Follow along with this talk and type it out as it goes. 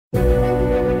Well,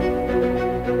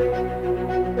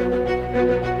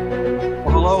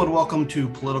 hello and welcome to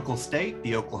Political State,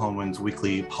 the Oklahoman's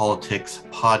weekly politics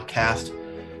podcast.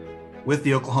 With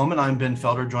the Oklahoman, I'm Ben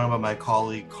Felder, joined by my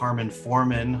colleague Carmen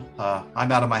Foreman. I'm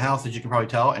out of my house, as you can probably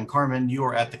tell, and Carmen, you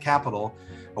were at the Capitol.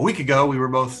 A week ago, we were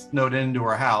both snowed into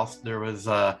our house. There was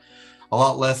a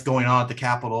lot less going on at the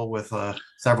Capitol with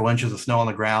several inches of snow on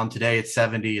the ground. Today it's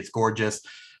 70, it's gorgeous.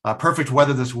 Perfect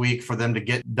weather this week for them to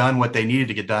get done what they needed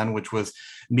to get done, which was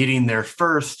meeting their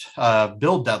first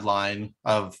bill deadline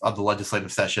of the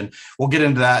legislative session. We'll get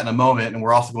into that in a moment, and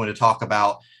we're also going to talk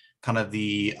about kind of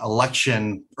the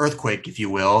election earthquake, if you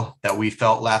will, that we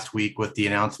felt last week with the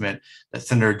announcement that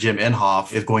Senator Jim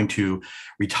Inhofe is going to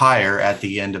retire at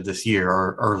the end of this year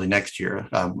or early next year,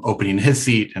 opening his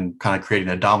seat and kind of creating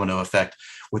a domino effect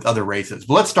with other races.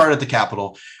 But let's start at the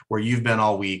Capitol, where you've been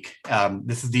all week.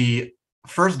 This is the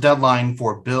first deadline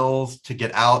for bills to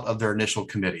get out of their initial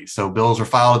committees. So bills are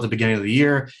filed at the beginning of the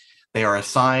year. They are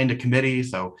assigned a committee.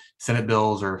 So Senate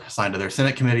bills are assigned to their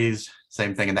Senate committees,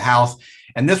 same thing in the House.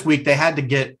 And this week they had to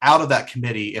get out of that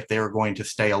committee if they were going to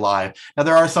stay alive. Now,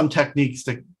 there are some techniques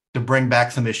to bring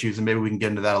back some issues, and maybe we can get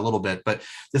into that a little bit, but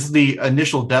this is the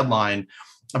initial deadline.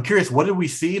 I'm curious, what did we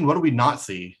see and what did we not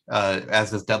see as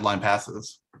this deadline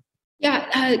passes?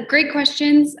 Yeah, great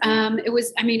questions. It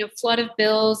was, a flood of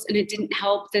bills, and it didn't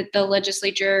help that the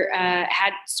legislature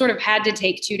had to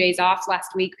take 2 days off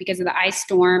last week because of the ice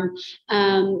storm.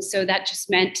 So that just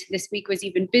meant this week was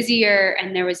even busier,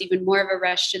 and there was even more of a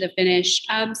rush to the finish.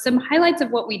 Some highlights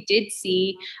of what we did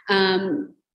see.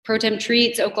 Pro Tem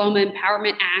Treats, Oklahoma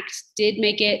Empowerment Act, did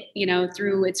make it,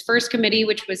 through its first committee,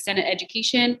 which was Senate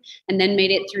Education, and then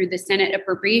made it through the Senate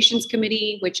Appropriations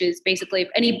Committee, which is basically if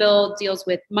any bill deals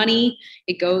with money,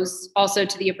 it goes also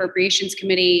to the Appropriations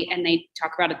Committee, and they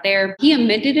talk about it there. He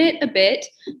amended it a bit,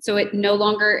 so it no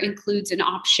longer includes an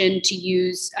option to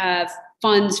use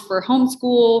funds for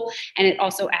homeschool, and it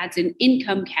also adds an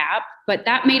income cap, but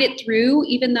that made it through,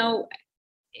 even though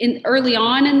early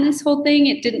on in this whole thing,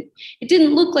 it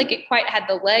didn't look like it quite had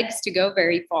the legs to go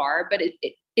very far, but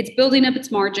it's building up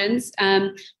its margins.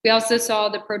 We also saw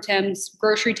the Pro Tem's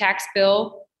grocery tax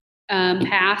bill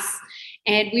pass,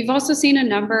 and we've also seen a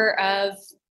number of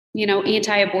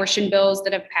anti-abortion bills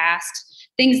that have passed,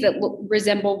 things that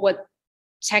resemble what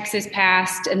Texas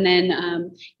passed, and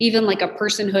then even like a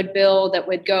personhood bill that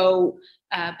would go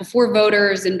before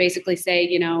voters and basically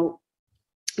say,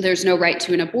 there's no right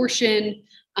to an abortion.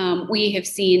 We have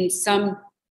seen some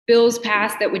bills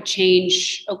passed that would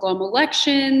change Oklahoma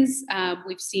elections.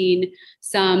 We've seen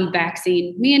some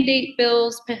vaccine mandate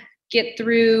bills get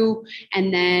through,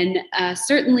 and then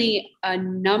certainly a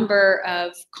number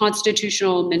of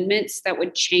constitutional amendments that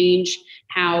would change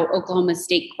how Oklahoma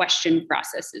state question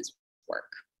processes work.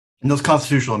 And those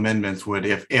constitutional amendments would,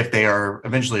 if they are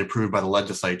eventually approved by the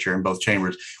legislature in both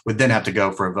chambers, would then have to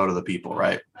go for a vote of the people,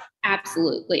 right?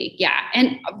 Absolutely. Yeah.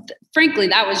 And frankly,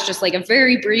 that was just like a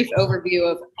very brief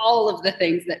overview of all of the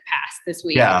things that passed this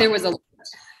week. Yeah. There was a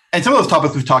And some of those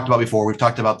topics we've talked about before. We've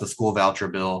talked about the school voucher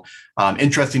bill.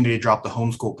 Interesting to drop the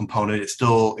homeschool component. It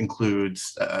still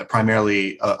includes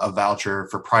primarily a voucher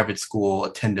for private school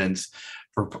attendance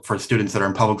for students that are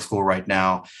in public school right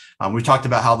now. We talked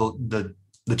about how the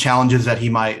challenges that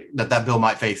that bill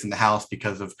might face in the House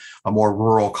because of a more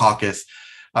rural caucus.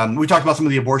 We talked about some of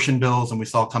the abortion bills, and we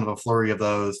saw kind of a flurry of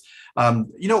those. I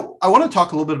want to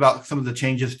talk a little bit about some of the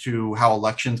changes to how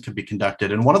elections could be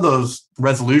conducted. And one of those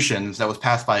resolutions that was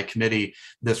passed by a committee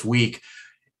this week,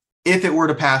 if it were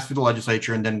to pass through the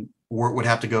legislature and then would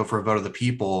have to go for a vote of the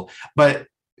people, but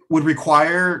would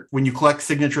require, when you collect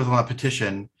signatures on a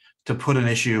petition, to put an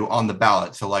issue on the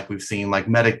ballot. So like we've seen, like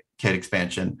Medicaid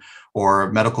expansion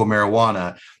or medical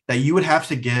marijuana, that you would have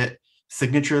to get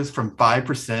signatures from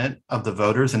 5% of the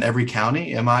voters in every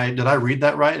county. Did I read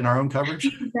that right in our own coverage?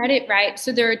 You read it right.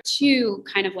 So there are two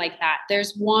kind of like that.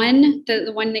 There's one,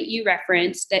 the one that you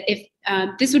referenced, that if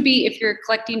this would be if you're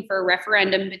collecting for a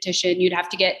referendum petition, you'd have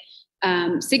to get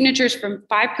signatures from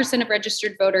 5% of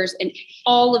registered voters in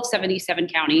all of 77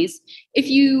 counties. If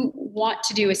you want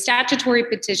to do a statutory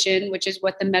petition, which is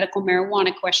what the medical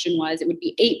marijuana question was, it would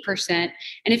be 8%. And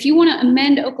if you want to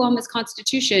amend Oklahoma's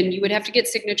constitution, you would have to get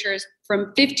signatures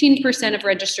from 15% of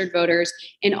registered voters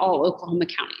in all Oklahoma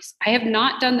counties. I have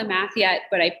not done the math yet,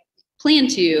 but I plan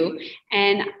to.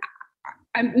 And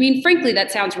frankly,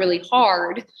 that sounds really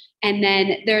hard. And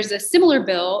then there's a similar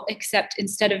bill, except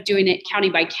instead of doing it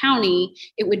county by county,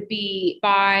 it would be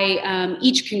by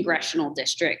each congressional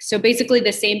district. So basically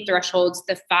the same thresholds,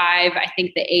 the 5, I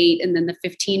think the 8, and then the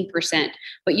 15%,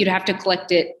 but you'd have to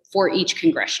collect it for each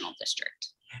congressional district.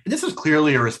 And this is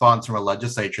clearly a response from a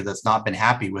legislature that's not been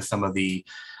happy with some of the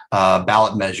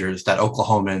ballot measures that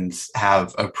Oklahomans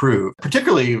have approved,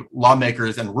 particularly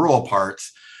lawmakers in rural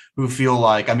parts who feel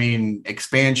like, I mean,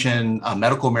 expansion,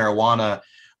 medical marijuana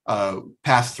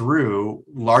passed through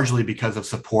largely because of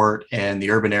support in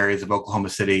the urban areas of Oklahoma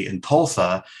City and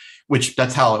Tulsa, which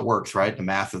that's how it works, right? The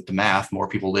math is the math. More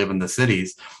people live in the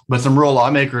cities. But some rural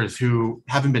lawmakers who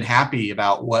haven't been happy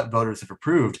about what voters have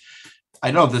approved,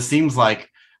 I know this seems like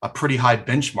a pretty high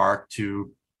benchmark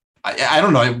to, I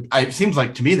don't know. It seems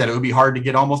like to me that it would be hard to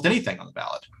get almost anything on the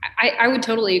ballot. I would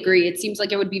totally agree. It seems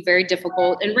like it would be very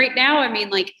difficult. And right now, I mean,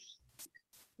 like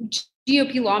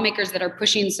GOP lawmakers that are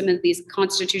pushing some of these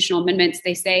constitutional amendments,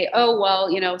 they say, oh,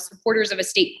 well, you know, supporters of a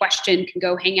state question can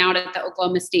go hang out at the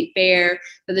Oklahoma State Fair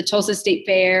or the Tulsa State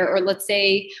Fair, or let's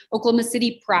say Oklahoma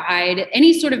City Pride,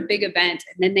 any sort of big event,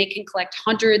 and then they can collect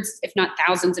hundreds, if not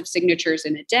thousands of signatures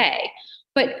in a day.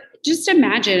 But just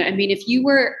imagine, I mean, if you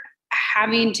were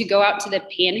having to go out to the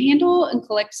Panhandle and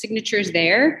collect signatures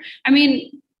there, I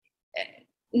mean,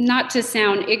 not to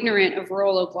sound ignorant of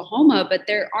rural Oklahoma, but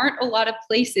there aren't a lot of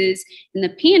places in the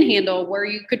Panhandle where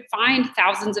you could find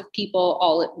thousands of people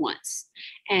all at once.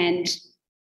 And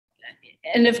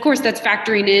of course, that's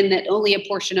factoring in that only a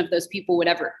portion of those people would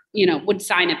ever, you know, would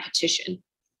sign a petition.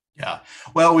 Yeah.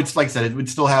 Well, it's like I said, it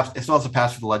still has to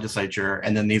pass through the legislature,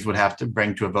 and then these would have to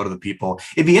bring to a vote of the people.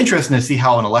 It'd be interesting to see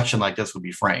how an election like this would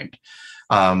be framed.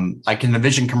 I can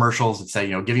envision commercials that say,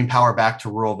 you know, giving power back to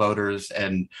rural voters,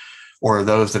 or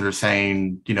those that are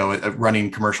saying, you know,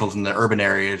 running commercials in the urban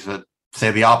areas that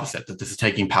say the opposite, that this is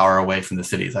taking power away from the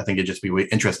cities. I think it'd just be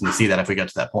interesting to see that if we get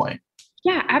to that point.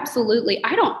 Yeah, absolutely.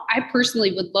 I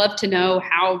personally would love to know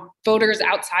how voters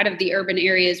outside of the urban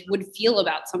areas would feel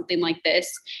about something like this.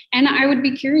 And I would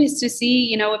be curious to see,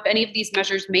 you know, if any of these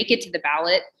measures make it to the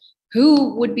ballot,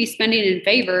 who would be spending in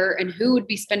favor and who would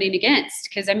be spending against.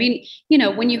 Because I mean, you know,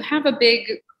 when you have a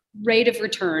big rate of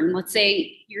return, let's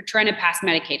say you're trying to pass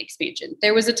Medicaid expansion.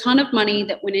 There was a ton of money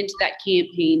that went into that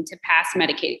campaign to pass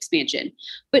Medicaid expansion.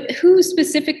 But who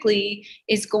specifically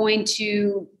is going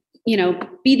to, you know,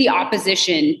 be the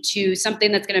opposition to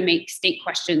something that's going to make state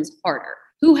questions harder?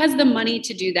 Who has the money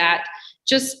to do that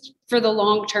just for the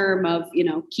long term of, you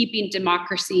know, keeping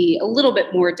democracy a little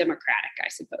bit more democratic, I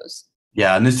suppose?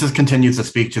 Yeah, and this just continues to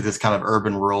speak to this kind of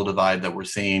urban-rural divide that we're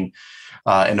seeing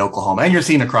in Oklahoma, and you're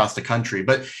seeing across the country.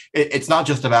 But it's not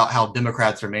just about how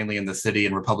Democrats are mainly in the city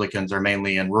and Republicans are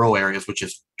mainly in rural areas, which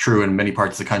is true in many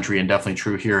parts of the country and definitely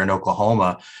true here in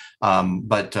Oklahoma.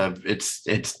 But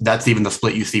it's that's even the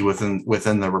split you see within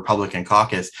the Republican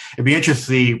caucus. It'd be interesting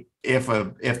to see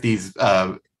if these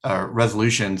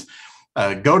resolutions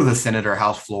go to the Senate or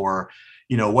House floor.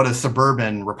 You know, what a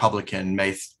suburban Republican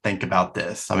may think about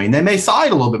this. I mean, they may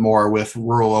side a little bit more with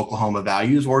rural Oklahoma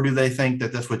values, or do they think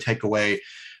that this would take away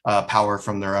power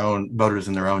from their own voters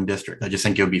in their own district? I just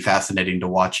think it would be fascinating to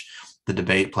watch the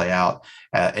debate play out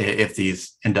if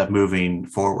these end up moving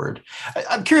forward.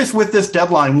 I'm curious, with this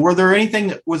deadline, was there anything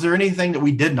that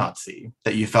we did not see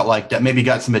that you felt like that maybe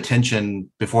got some attention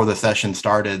before the session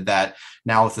started that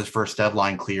now with this first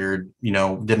deadline cleared, you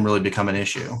know, didn't really become an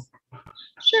issue?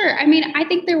 Sure. I mean, I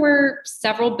think there were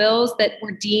several bills that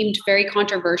were deemed very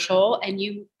controversial. And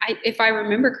if I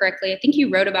remember correctly, I think you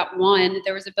wrote about one.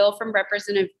 There was a bill from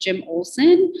Representative Jim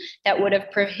Olson that would have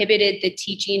prohibited the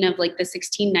teaching of like the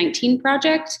 1619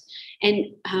 Project. And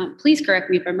please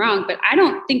correct me if I'm wrong, but I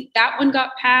don't think that one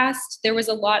got passed. There was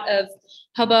a lot of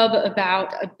hubbub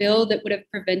about a bill that would have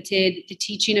prevented the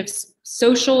teaching of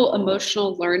social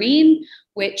emotional learning,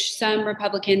 which some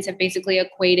Republicans have basically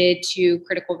equated to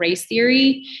critical race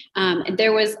theory. And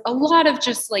there was a lot of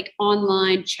just like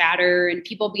online chatter and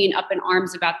people being up in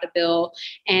arms about the bill.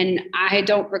 And I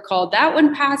don't recall that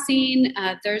one passing.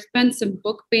 There's been some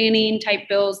book banning type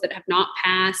bills that have not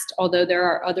passed, although there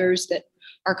are others that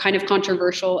are kind of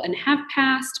controversial and have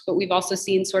passed. But we've also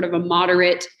seen sort of a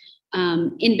moderate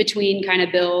in between kind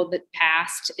of bill that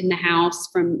passed in the House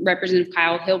from Representative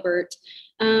Kyle Hilbert.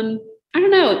 I don't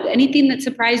know, anything that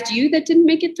surprised you that didn't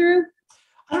make it through?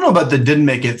 I don't know about that didn't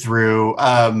make it through.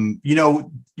 You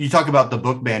know, you talk about the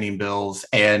book banning bills,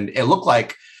 and it looked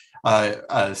like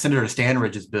Senator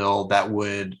Stanridge's bill that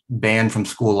would ban from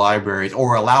school libraries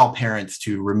or allow parents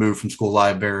to remove from school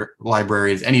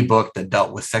libraries any book that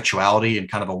dealt with sexuality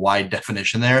and kind of a wide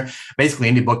definition there. Basically,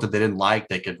 any book that they didn't like,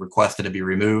 they could request it to be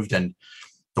removed. And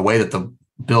the way that the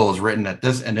bill is written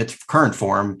in its current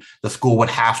form, the school would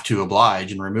have to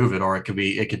oblige and remove it, or it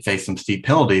could face some steep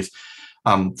penalties.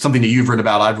 Something that you've written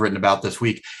about, I've written about this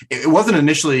week. It wasn't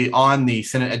initially on the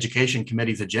Senate Education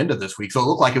Committee's agenda this week, so it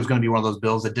looked like it was going to be one of those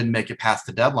bills that didn't make it past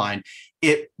the deadline.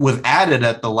 it was added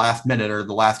at the last minute or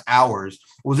the last hours.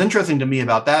 What was interesting to me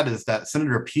about that is that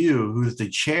Senator Pugh, who's the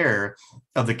chair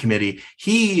of the committee,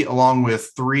 he, along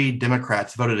with 3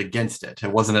 Democrats, voted against it.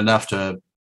 It wasn't enough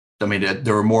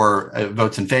there were more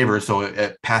votes in favor, so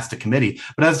it passed the committee.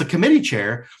 But as the committee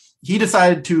chair, he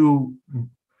decided to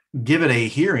give it a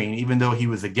hearing, even though he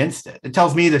was against it. It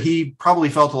tells me that he probably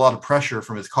felt a lot of pressure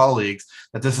from his colleagues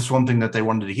that this is something that they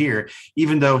wanted to hear,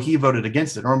 even though he voted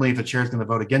against it. Normally, if a chair is going to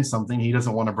vote against something, he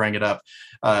doesn't want to bring it up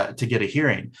to get a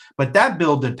hearing. But that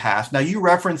bill did pass. Now, you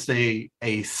referenced a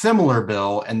similar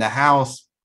bill in the House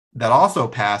that also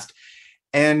passed,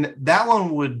 and that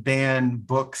one would ban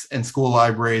books in school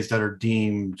libraries that are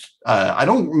deemed, I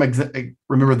don't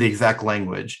remember the exact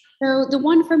language. So the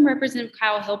one from Representative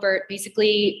Kyle Hilbert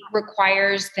basically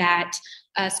requires that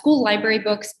school library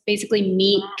books basically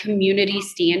meet community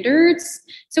standards.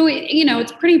 So,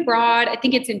 it's pretty broad. I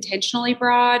think it's intentionally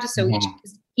broad. So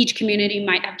each community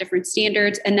might have different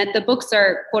standards, and that the books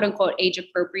are quote unquote age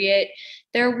appropriate.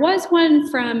 There was one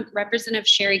from Representative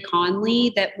Sherry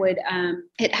Conley that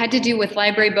it had to do with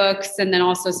library books and then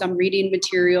also some reading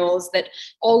materials, that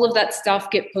all of that stuff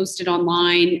get posted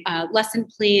online. Lesson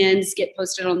plans get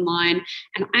posted online.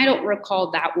 And I don't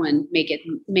recall that one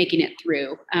making it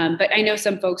through. But I know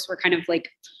some folks were kind of like,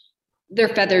 their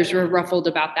feathers were ruffled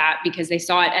about that because they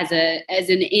saw it as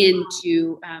an in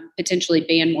to potentially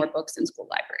ban more books in school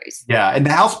libraries. Yeah, and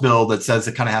the House bill that says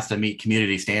it kind of has to meet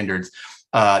community standards,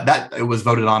 that it was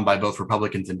voted on by both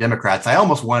Republicans and Democrats. I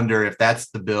almost wonder if that's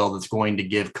the bill that's going to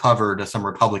give cover to some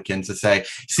Republicans to say,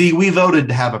 see, we voted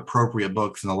to have appropriate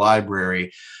books in the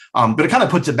library. But it kind of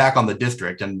puts it back on the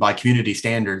district. And by community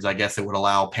standards, I guess it would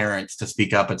allow parents to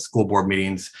speak up at school board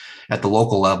meetings at the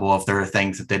local level if there are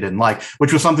things that they didn't like,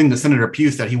 which was something that Senator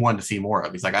Pugh said he wanted to see more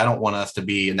of. He's like, I don't want us to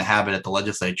be in the habit at the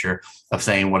legislature of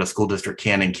saying what a school district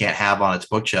can and can't have on its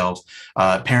bookshelves.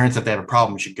 Parents, if they have a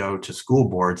problem, should go to school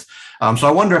boards. So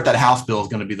I wonder if that House bill is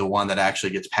going to be the one that actually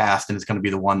gets passed, and it's going to be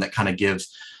the one that kind of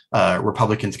gives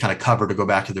Republicans kind of cover to go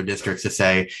back to their districts to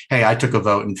say, hey, I took a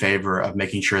vote in favor of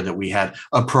making sure that we had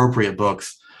appropriate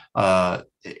books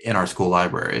in our school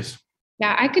libraries.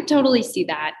 Yeah, I could totally see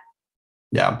that.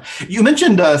 Yeah. You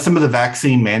mentioned some of the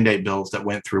vaccine mandate bills that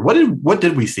went through. What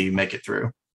did we see make it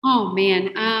through? Oh,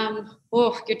 man.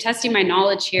 You're testing my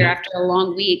knowledge here after a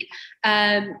long week.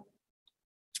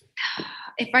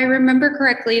 If I remember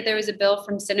correctly, there was a bill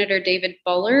from Senator David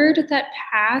Bullard that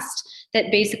passed that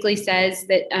basically says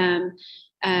that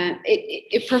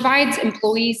it provides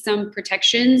employees some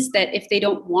protections that if they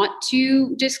don't want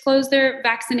to disclose their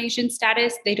vaccination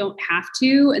status, they don't have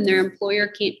to, and their employer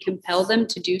can't compel them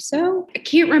to do so. I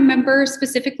can't remember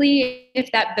specifically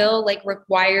if that bill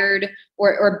required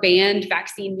or banned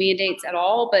vaccine mandates at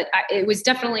all, but it was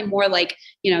definitely more like,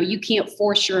 you can't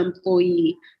force your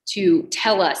employee to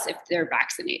tell us if they're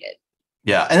vaccinated.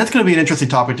 Yeah, and that's going to be an interesting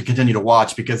topic to continue to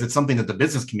watch because it's something that the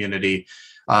business community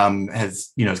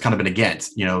has kind of been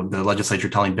against, the legislature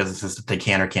telling businesses that they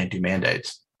can or can't do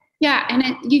mandates. Yeah,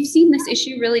 and you've seen this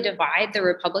issue really divide the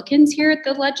Republicans here at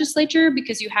the legislature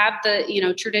because you have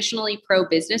the, traditionally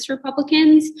pro-business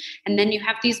Republicans, and then you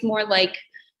have these more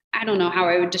I don't know how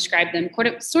I would describe them,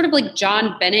 sort of like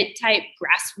John Bennett type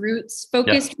grassroots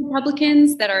focused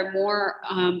Republicans that are more,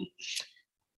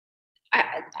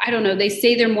 I don't know, they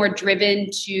say they're more driven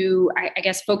to, I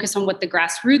guess, focus on what the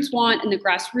grassroots want, and the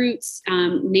grassroots,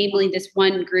 namely this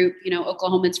one group,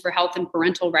 Oklahomans for Health and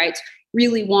Parental Rights,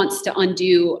 really wants to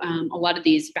undo a lot of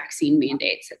these vaccine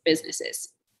mandates at businesses.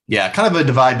 Yeah, kind of a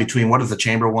divide between what does the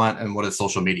chamber want and what does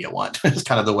social media want. It's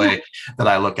kind of the way that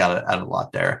I look at it a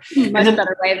lot there. Much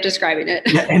better way of describing it.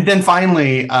 Yeah, and then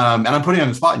finally, and I'm putting you on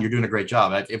the spot, and you're doing a great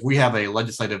job. If we have a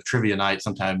legislative trivia night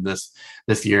sometime this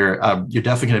year, you're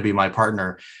definitely going to be my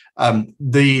partner.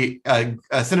 The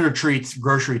Senator Treat's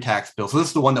grocery tax bill. So this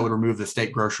is the one that would remove the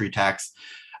state grocery tax.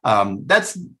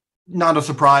 That's not a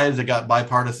surprise. It got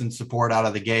bipartisan support out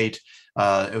of the gate.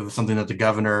 It was something that the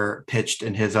governor pitched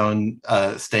in his own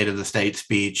State of the State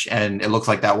speech, and it looks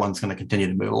like that one's going to continue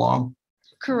to move along.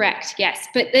 Correct. Yes.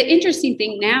 But the interesting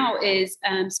thing now is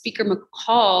Speaker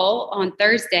McCall on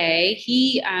Thursday,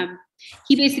 he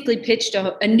basically pitched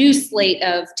a new slate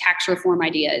of tax reform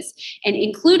ideas, and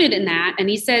included in that, and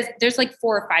he says there's 4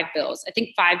 or 5 bills. I think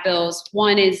 5 bills.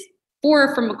 One is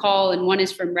 4 from McCall and 1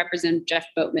 is from Representative Jeff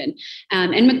Boatman.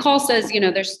 And McCall says,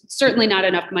 there's certainly not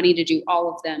enough money to do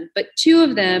all of them, but 2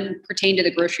 of them pertain to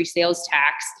the grocery sales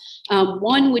tax.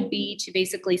 One would be to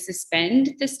basically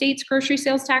suspend the state's grocery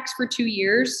sales tax for 2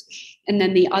 years. And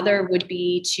then the other would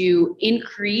be to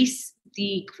increase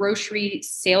the grocery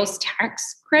sales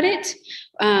tax credit,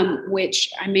 which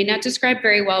I may not describe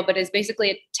very well, but is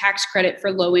basically a tax credit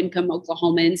for low-income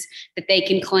Oklahomans that they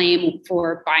can claim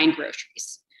for buying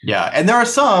groceries. Yeah. And there are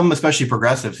some, especially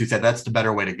progressives, who said that's the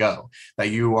better way to go, that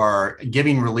you are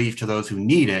giving relief to those who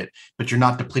need it, but you're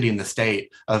not depleting the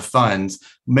state of funds,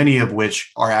 many of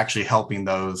which are actually helping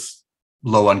those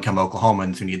low-income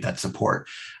Oklahomans who need that support.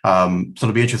 So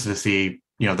it'll be interesting to see,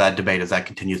 that debate as that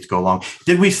continues to go along.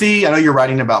 Did we see, I know you're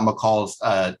writing about McCall's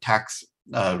tax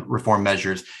reform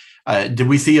measures. Did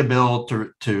we see a bill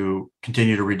to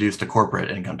continue to reduce the corporate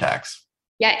income tax?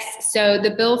 Yes. So the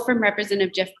bill from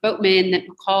Representative Jeff Boatman that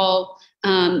McCall,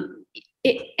 and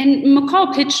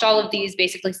McCall pitched all of these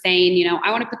basically saying,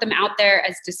 I want to put them out there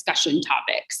as discussion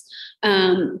topics.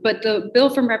 But the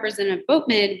bill from Representative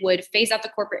Boatman would phase out the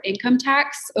corporate income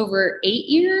tax over 8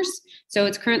 years. So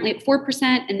it's currently at 4%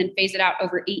 and then phase it out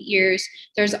over 8 years.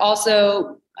 There's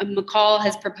also, McCall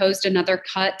has proposed another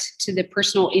cut to the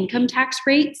personal income tax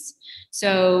rates.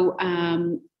 So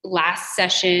last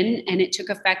session, and it took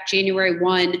effect January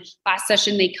 1, last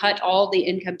session, they cut all the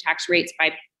income tax rates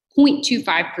by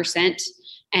 0.25%.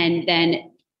 And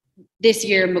then this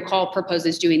year, McCall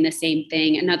proposes doing the same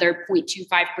thing, another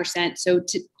 0.25%. So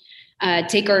to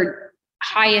take our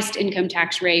highest income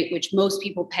tax rate, which most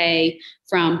people pay,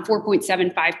 from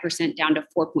 4.75% down to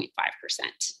 4.5%.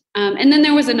 And then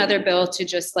there was another bill to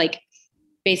just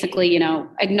basically,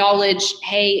 acknowledge,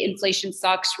 hey, inflation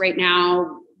sucks right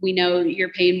now. We know you're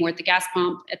paying more at the gas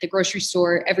pump, at the grocery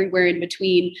store, everywhere in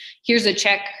between. Here's a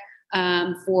check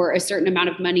for a certain amount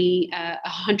of money,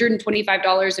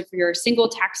 $125 if you're a single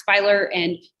tax filer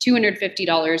and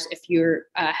 $250 if you're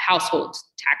a household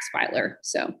tax filer.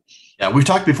 So, yeah, we've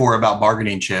talked before about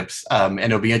bargaining chips, and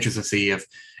it'll be interesting to see if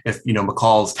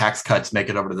McCall's tax cuts make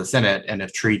it over to the Senate, and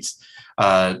if Treat's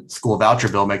school voucher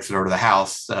bill makes it over to the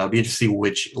House. It'll be interesting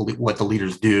to see what the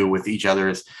leaders do with each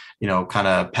other's kind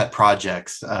of pet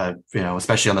projects,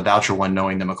 especially on the voucher one,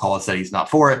 knowing that McCall has said he's not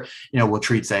for it. Will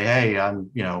Treat say, hey,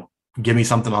 give me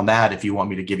something on that if you want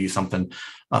me to give you something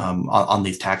on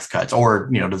these tax cuts?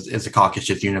 Or, is the caucus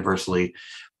just universally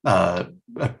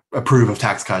approve of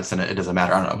tax cuts, and it doesn't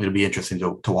matter? I don't know. It'll be interesting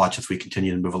to watch as we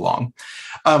continue to move along.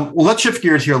 Well, let's shift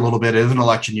gears here a little bit. It is an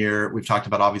election year. We've talked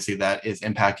about, obviously, that is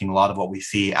impacting a lot of what we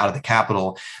see out of the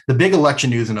Capitol. The big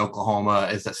election news in Oklahoma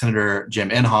is that Senator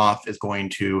Jim Inhofe is going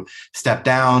to step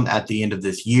down at the end of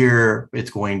this year.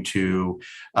 It's going to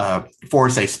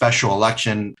force a special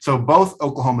election. So both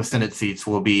Oklahoma Senate seats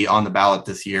will be on the ballot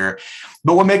this year.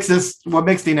 But what makes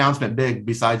the announcement big,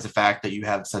 besides the fact that you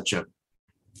have such a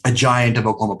giant of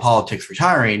Oklahoma politics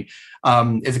retiring,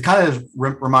 is it kind of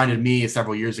reminded me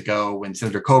several years ago when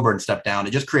Senator Coburn stepped down.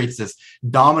 It just creates this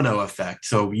domino effect.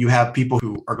 So you have people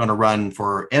who are going to run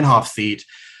for Inhofe's seat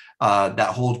that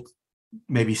hold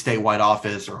maybe statewide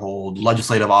office or hold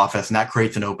legislative office, and that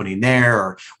creates an opening there.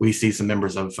 Or we see some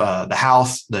members of the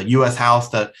House, the U.S. House,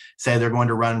 that say they're going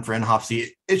to run for Inhofe's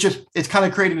seat. It's kind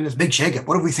of creating this big shakeup.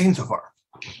 What have we seen so far?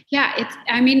 Yeah,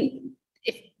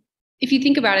 if you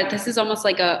think about it, this is almost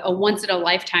like a once in a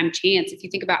lifetime chance. If you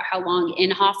think about how long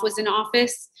Inhofe was in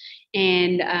office,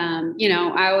 and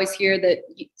I always hear that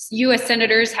U.S.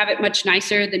 senators have it much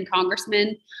nicer than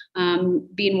congressmen.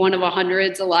 Being one of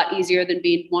 100 is a lot easier than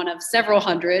being one of several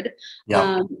hundred.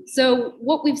 Yeah. So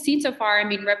what we've seen so far,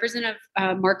 Representative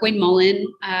Markwayne Mullin,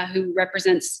 who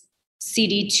represents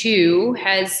CD2,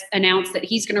 has announced that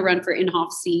he's going to run for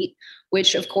Inhofe's seat,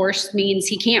 which of course means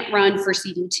he can't run for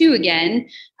CD2 again.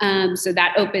 So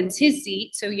that opens his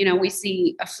seat. So, we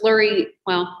see a flurry,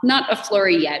 well, not a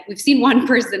flurry yet. We've seen one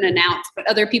person announce, but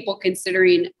other people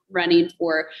considering running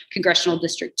for Congressional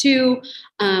District 2.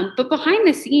 But behind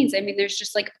the scenes, there's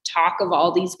just talk of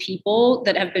all these people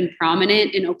that have been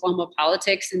prominent in Oklahoma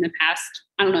politics in the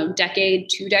past, decade,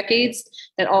 2 decades,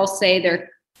 that all say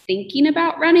they're thinking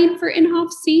about running for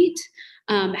Inhofe's seat.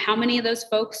 How many of those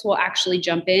folks will actually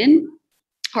jump in?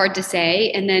 Hard to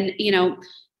say. And then,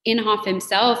 Inhofe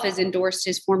himself has endorsed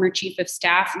his former chief of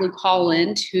staff, Luke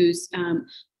Holland, who's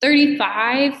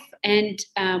 35 and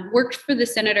worked for the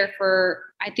senator for,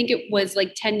 I think it was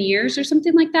 10 years or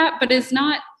something like that, but is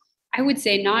not, I would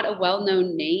say, not a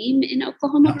well-known name in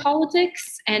Oklahoma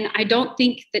politics. And I don't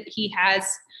think that he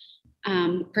has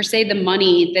per se the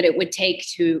money that it would take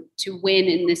to win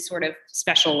in this sort of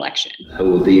special election. I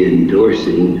will be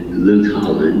endorsing Luke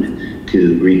Holland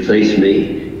to replace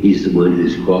me. He's the one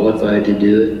who's qualified to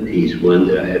do it. He's one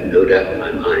that I have no doubt in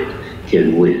my mind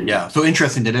can win. Yeah, so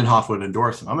interesting that Inhofe would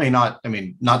endorse him.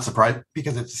 Not surprised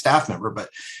because it's a staff member, but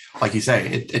like you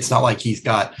say, it's not like he's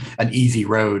got an easy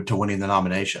road to winning the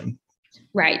nomination.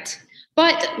 Right.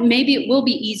 But maybe it will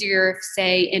be easier if,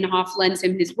 say, Inhofe lends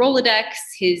him his Rolodex,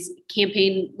 his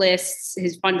campaign lists,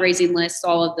 his fundraising lists,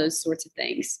 all of those sorts of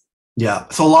things. Yeah.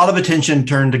 So a lot of attention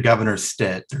turned to Governor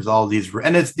Stitt. There's all these,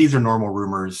 and these are normal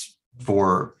rumors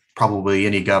for probably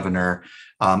any governor,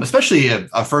 especially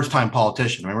a first-time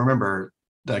politician. I mean, remember,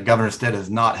 Governor Stitt has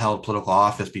not held political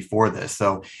office before this.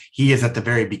 So he is at the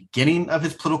very beginning of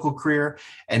his political career.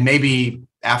 And maybe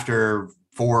after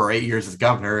 4 or 8 years as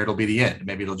governor, it'll be the end.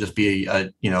 Maybe it'll just be a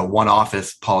one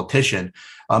office politician.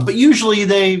 But usually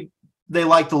they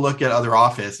like to look at other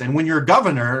office. And when you're a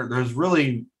governor, there's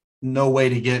really no way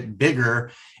to get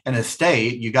bigger in a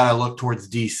state. You got to look towards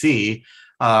DC.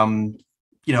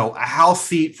 A House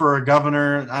seat for a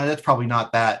governor, that's probably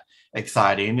not that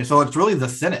exciting. So it's really the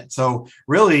Senate. So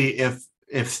really,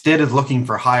 if Stitt is looking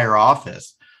for higher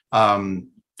office,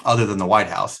 other than the White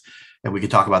House, and we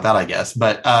could talk about that, I guess,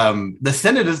 but the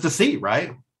Senate is the seat,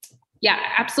 right? Yeah,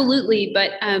 absolutely.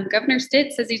 But Governor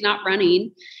Stitt says he's not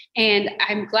running. And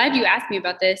I'm glad you asked me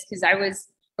about this, because I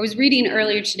was reading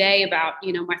earlier today about,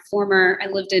 I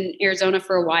lived in Arizona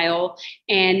for a while,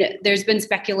 and there's been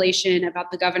speculation about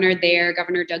the governor there,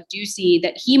 Governor Doug Ducey,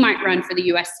 that he might run for the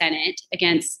U.S. Senate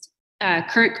against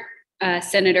current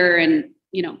senator and,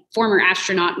 former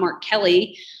astronaut Mark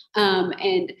Kelly.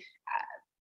 And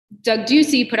Doug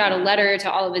Ducey put out a letter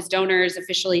to all of his donors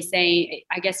officially saying,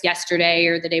 I guess yesterday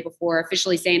or the day before,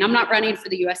 officially saying, I'm not running for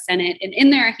the U.S. Senate. And in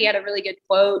there, he had a really good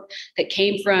quote that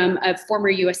came from a former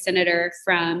U.S. senator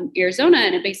from Arizona.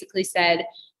 And it basically said,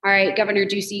 all right, Governor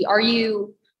Ducey, are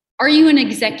you an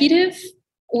executive,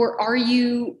 or are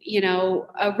you,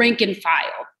 a rank and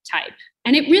file type?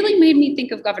 And it really made me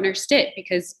think of Governor Stitt,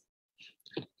 because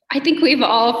I think we've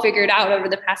all figured out over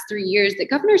the past 3 years that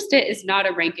Governor Stitt is not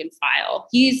a rank and file.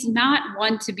 He's not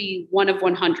one to be one of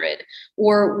 100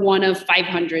 or one of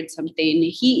 500 something.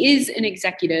 He is an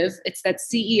executive. It's that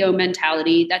CEO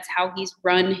mentality. That's how he's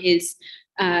run his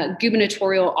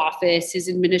gubernatorial office, his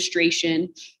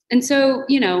administration. And so,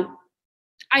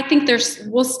 I think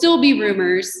will still be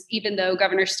rumors, even though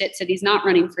Governor Stitt said he's not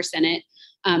running for Senate.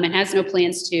 And has no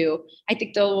plans to. I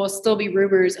think there will still be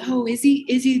rumors. Oh, is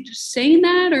he just saying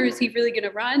that, or is he really going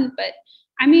to run? But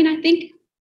I mean,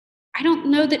 I don't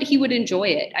know that he would enjoy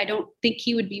it. I don't think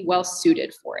he would be well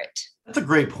suited for it. That's a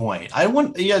great point.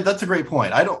 That's a great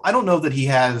point. I don't know that he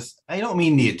has. I don't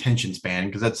mean the attention span,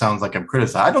 because that sounds like I'm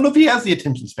criticizing. I don't know if he has the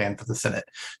attention span for the Senate,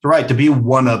 right, to be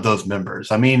one of those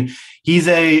members. I mean, he's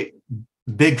a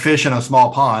big fish in a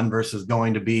small pond versus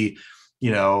going to be,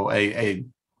 a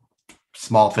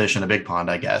small fish in a big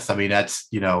pond, I guess. I mean, that's,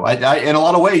 in a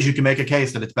lot of ways, you can make a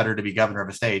case that it's better to be governor of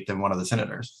a state than one of the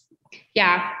senators.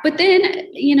 Yeah. But then,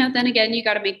 then again, you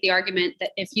got to make the argument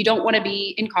that if you don't want to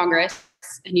be in Congress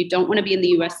and you don't want to be in the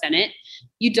U.S. Senate,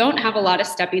 you don't have a lot of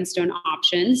stepping stone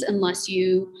options unless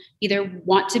you either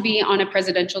want to be on a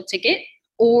presidential ticket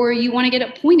or you want to get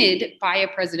appointed by a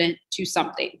president to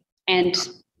something. And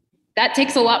that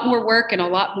takes a lot more work and a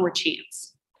lot more chance.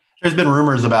 There's been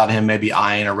rumors about him maybe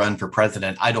eyeing a run for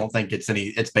president. I don't think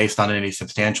it's based on any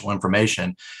substantial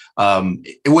information.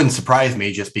 It wouldn't surprise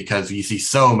me, just because you see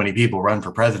so many people run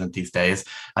for president these days.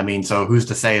 I mean, so who's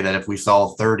to say that if we saw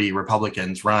 30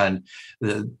 Republicans run,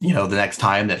 the next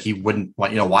time, that he wouldn't,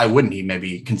 why wouldn't he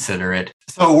maybe consider it?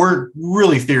 So we're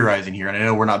really theorizing here, and I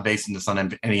know we're not basing this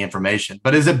on any information,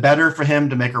 but is it better for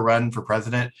him to make a run for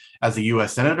president as a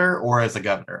U.S. senator or as a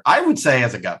governor? I would say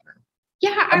as a governor.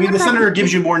 Yeah, I mean, the senator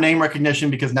gives you more name recognition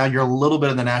because now you're a little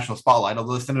bit in the national spotlight,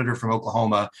 although the senator from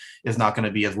Oklahoma is not going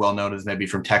to be as well known as maybe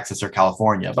from Texas or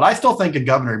California. But I still think a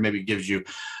governor maybe gives you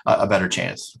a better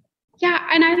chance. Yeah,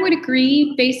 and I would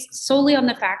agree based solely on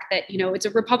the fact that, it's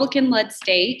a Republican-led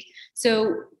state.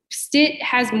 So Stitt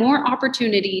has more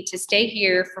opportunity to stay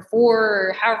here for 4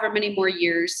 or however many more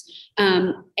years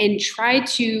and try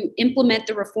to implement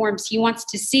the reforms he wants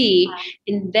to see,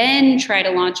 and then try to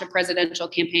launch a presidential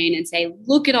campaign and say,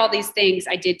 look at all these things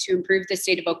I did to improve the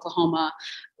state of Oklahoma.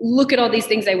 Look at all these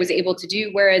things I was able to do.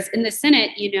 Whereas in the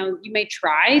Senate, you may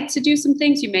try to do some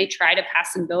things, you may try to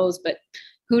pass some bills, but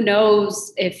who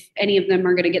knows if any of them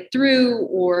are going to get through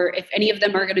or if any of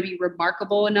them are going to be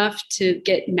remarkable enough to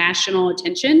get national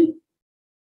attention.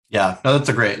 Yeah, no, that's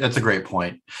a great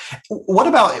point. What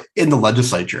about in the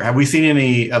legislature? Have we seen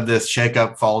any of this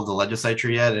shakeup follow the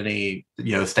legislature yet? Any,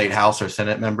 state house or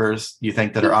Senate members you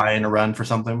think that are eyeing a run for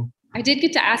something? I did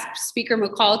get to ask Speaker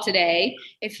McCall today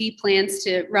if he plans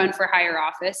to run for higher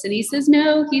office, and he says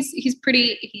no. He's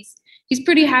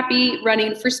pretty happy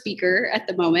running for speaker at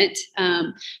the moment.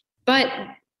 But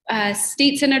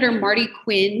State Senator Marty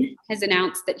Quinn has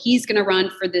announced that he's going to run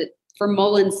for for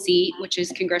Mullins' seat, which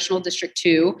is Congressional District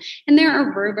 2. And there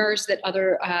are rumors that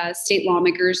other state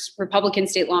lawmakers, Republican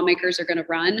state lawmakers, are going to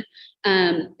run.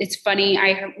 It's funny.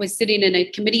 I was sitting in a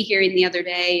committee hearing the other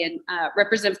day, and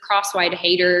Representative Crosswhite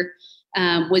Hader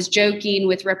was joking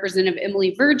with Representative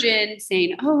Emily Virgin,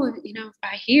 saying, "Oh,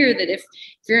 I hear that if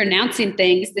you're announcing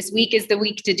things, this week is the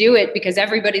week to do it because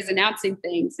everybody's announcing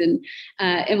things." And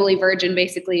Emily Virgin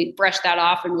basically brushed that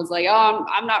off and was like, "Oh,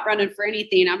 I'm not running for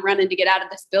anything. I'm running to get out of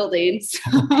this building."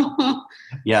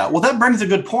 Yeah, well, that brings a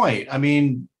good point. I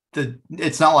mean,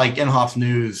 it's not like Inhofe's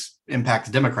news impacts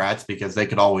Democrats because they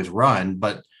could always run,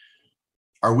 but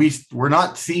we're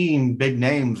not seeing big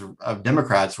names of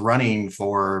Democrats running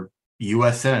for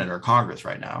U.S. Senate or Congress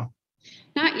right now?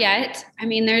 Not yet. I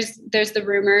mean, there's the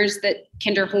rumors that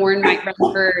Kendra Horn might run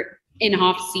for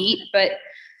Inhofe's seat, but,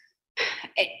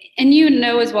 and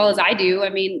as well as I do, I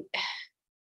mean,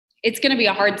 it's going to be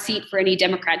a hard seat for any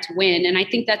Democrat to win. And I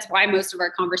think that's why most of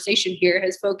our conversation here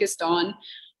has focused on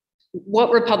what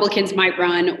Republicans might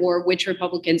run or which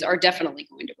Republicans are definitely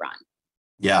going to run.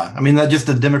 Yeah. I mean, that just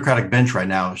the Democratic bench right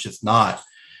now is just not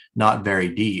very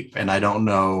deep. And I don't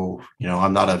know,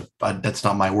 that's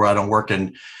not my world. I don't work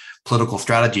in political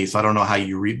strategy. So I don't know how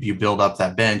you build up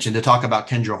that bench. And to talk about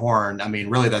Kendra Horn, I mean,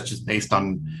 really that's just based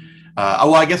on,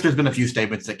 I guess there's been a few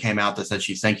statements that came out that said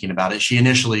she's thinking about it. She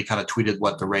initially kind of tweeted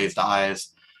what the raised eyes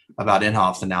about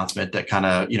Inhofe's announcement that kind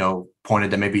of,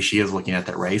 pointed that maybe she is looking at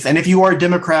that race. And if you are a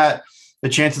Democrat, the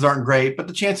chances aren't great, but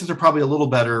the chances are probably a little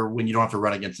better when you don't have to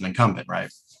run against an incumbent, right?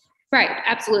 Right.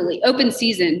 Absolutely. Open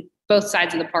season. Both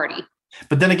sides of the party.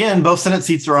 But then again, both Senate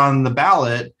seats are on the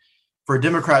ballot. For a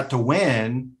Democrat to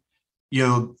win,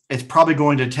 it's probably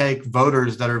going to take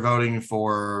voters that are voting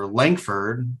for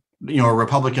Lankford, a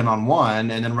Republican on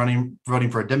one, and then voting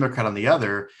for a Democrat on the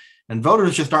other. And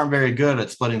voters just aren't very good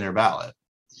at splitting their ballot.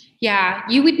 Yeah,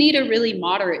 you would need a really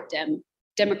moderate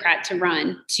Democrat to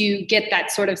run to get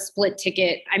that sort of split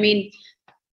ticket. I mean,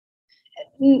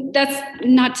 that's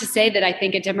not to say that I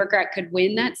think a Democrat could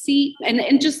win that seat.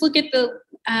 And just look at the,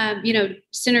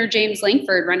 Senator James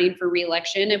Lankford running for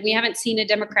reelection. And we haven't seen a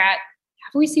Democrat.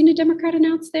 Have we seen a Democrat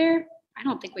announced there? I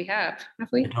don't think we have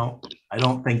we? I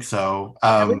don't think so.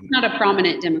 Not a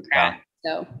prominent Democrat.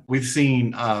 Yeah. So we've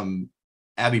seen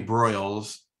Abby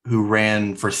Broyles, who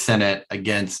ran for Senate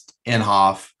against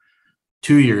Inhofe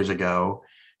 2 years ago.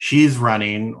 She's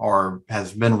running or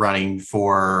has been running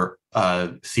for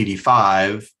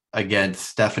CD5 against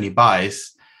Stephanie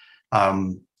Bice.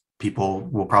 People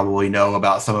will probably know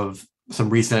about some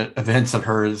recent events of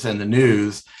hers in the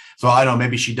news. So I don't know,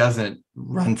 maybe she doesn't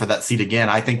run for that seat again.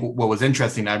 I think what was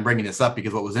interesting, I'm bringing this up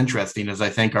because what was interesting is I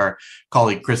think our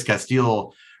colleague Chris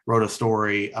Castile wrote a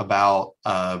story about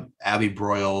Abby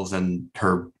Broyles and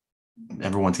her,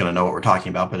 everyone's going to know what we're talking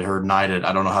about, but her night at,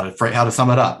 I don't know how to sum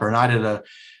it up, her night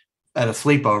at a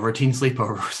sleepover, teen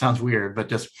sleepover, sounds weird, but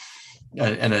just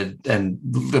and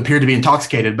appeared to be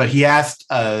intoxicated. But he asked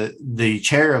the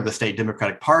chair of the state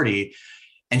Democratic Party,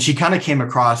 and she kind of came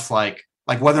across like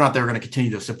whether or not they were going to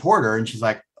continue to support her. And she's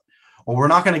like, well, we're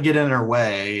not going to get in her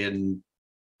way. And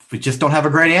we just don't have a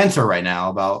great answer right now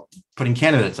about putting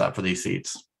candidates up for these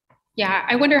seats. Yeah.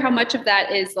 I wonder how much of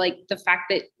that is like the fact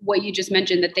that what you just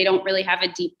mentioned, that they don't really have a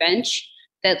deep bench,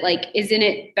 that isn't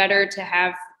it better to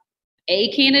have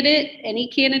any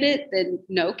candidate than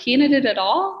no candidate at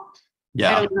all?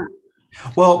 Yeah. I don't know.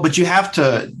 Well, but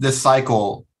this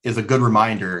cycle is a good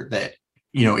reminder that,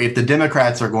 if the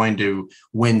Democrats are going to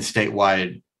win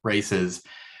statewide races,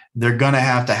 they're going to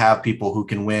have people who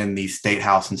can win these state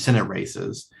house and Senate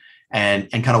races and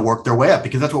kind of work their way up,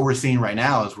 because that's what we're seeing right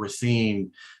now is we're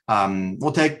seeing,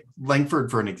 we'll take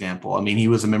Lankford for an example. I mean, he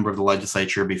was a member of the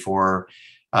legislature before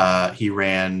he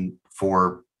ran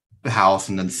for the House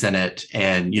and then Senate.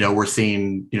 And, we're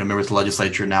seeing, members of the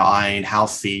legislature now eyeing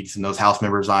House seats and those House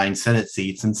members eyeing Senate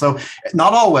seats. And so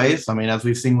not always, I mean, as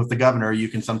we've seen with the governor, you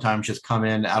can sometimes just come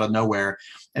in out of nowhere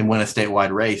and win a statewide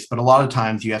race. But a lot of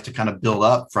times you have to kind of build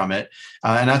up from it.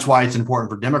 And that's why it's important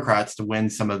for Democrats to win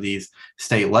some of these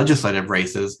state legislative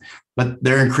races, but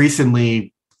they're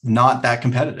increasingly not that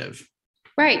competitive.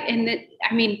 Right. And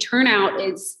you need turnout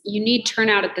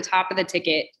at the top of the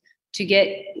ticket to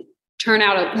get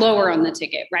turnout lower on the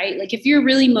ticket, right? If you're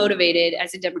really motivated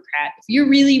as a Democrat, if you're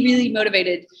really, really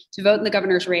motivated to vote in the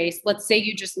governor's race, let's say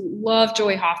you just love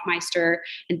Joy Hoffmeister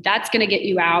and that's going to get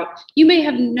you out. You may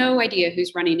have no idea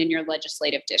who's running in your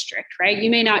legislative district, right?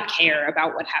 You may not care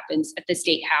about what happens at the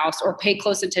state house or pay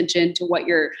close attention to what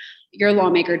your your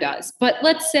lawmaker does. But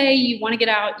let's say you want to get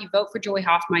out, you vote for Joy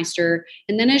Hoffmeister,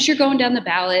 and then as you're going down the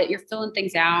ballot, you're filling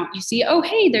things out, you see, oh,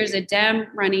 hey, there's a Dem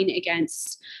running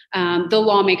against the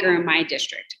lawmaker in my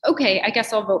district. Okay, I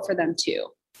guess I'll vote for them too.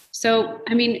 So,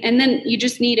 I mean, and then you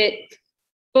just need it,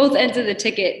 both ends of the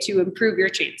ticket to improve your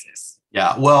chances.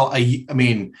 Yeah, well, I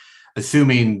mean,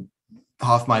 assuming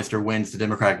Hoffmeister wins the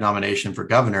Democratic nomination for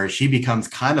governor, she becomes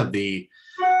kind of the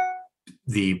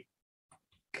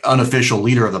unofficial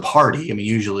leader of the party. I mean,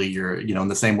 usually you're, in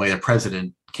the same way a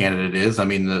president candidate is. I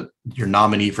mean, your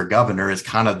nominee for governor is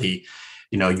kind of the,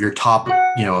 your top,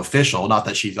 official. Not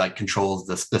that she's like controls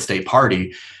the state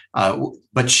party,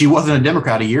 but she wasn't a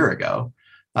Democrat a year ago.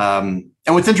 And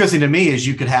what's interesting to me is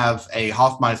you could have a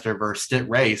Hoffmeister versus Stitt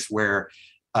race where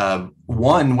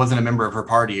one wasn't a member of her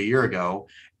party a year ago,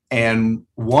 and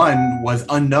one was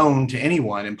unknown to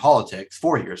anyone in politics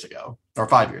 4 years ago or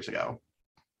 5 years ago.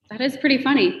 That is pretty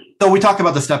funny. So we talk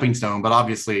about the stepping stone, but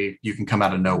obviously you can come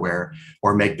out of nowhere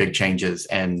or make big changes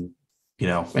and,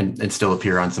 and still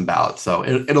appear on some ballots. So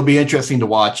it'll be interesting to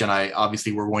watch. And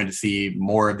we're going to see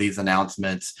more of these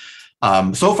announcements.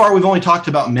 So far, we've only talked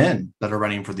about men that are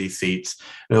running for these seats.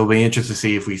 It'll be interesting to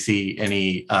see if we see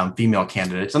any female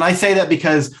candidates. And I say that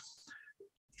because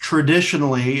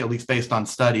traditionally, at least based on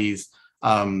studies,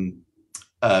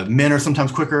 men are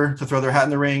sometimes quicker to throw their hat in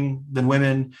the ring than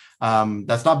women.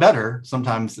 That's not better.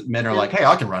 Sometimes men are like, hey,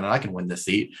 I can run and I can win this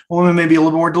seat. Well, women may be a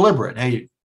little more deliberate. Hey,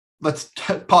 let's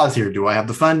pause here. Do I have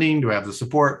the funding? Do I have the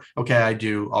support? Okay, I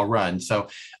do. I'll run. So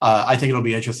I think it'll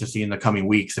be interesting to see in the coming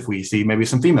weeks if we see maybe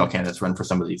some female candidates run for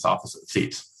some of these office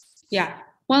seats. Yeah.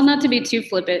 Well, not to be too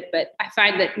flippant, but I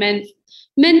find that men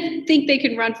think they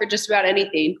can run for just about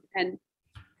anything.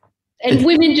 And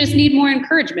women just need more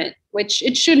encouragement, which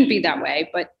it shouldn't be that way,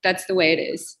 but that's the way it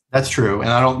is. That's true. And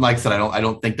I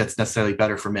don't think that's necessarily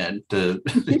better for men to,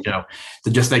 to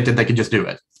just think that they can just do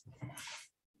it.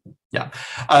 Yeah.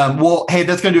 Well, hey,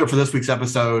 that's going to do it for this week's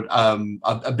episode.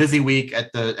 A busy week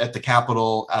at the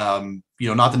Capitol.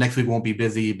 Not the next week won't be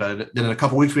busy, but then in a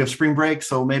couple of weeks we have spring break,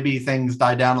 so maybe things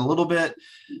die down a little bit.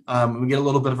 We get a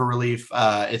little bit of a relief.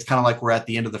 It's kind of like we're at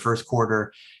the end of the first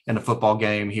quarter in a football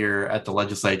game here at the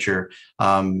legislature,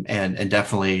 and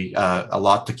definitely a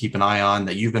lot to keep an eye on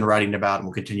that you've been writing about and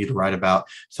will continue to write about.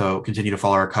 So continue to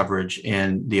follow our coverage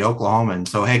in the Oklahoman.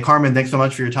 So hey, Carmen, thanks so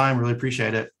much for your time. Really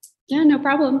appreciate it. Yeah, no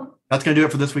problem. That's going to do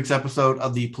it for this week's episode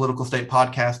of the Political State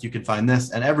Podcast. You can find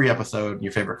this and every episode in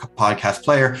your favorite podcast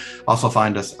player. Also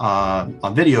find us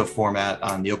on video format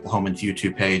on the Oklahoman's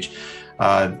YouTube page.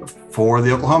 For the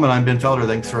Oklahoman, I'm Ben Felder.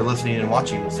 Thanks for listening and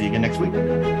watching. We'll see you again next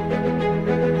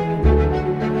week.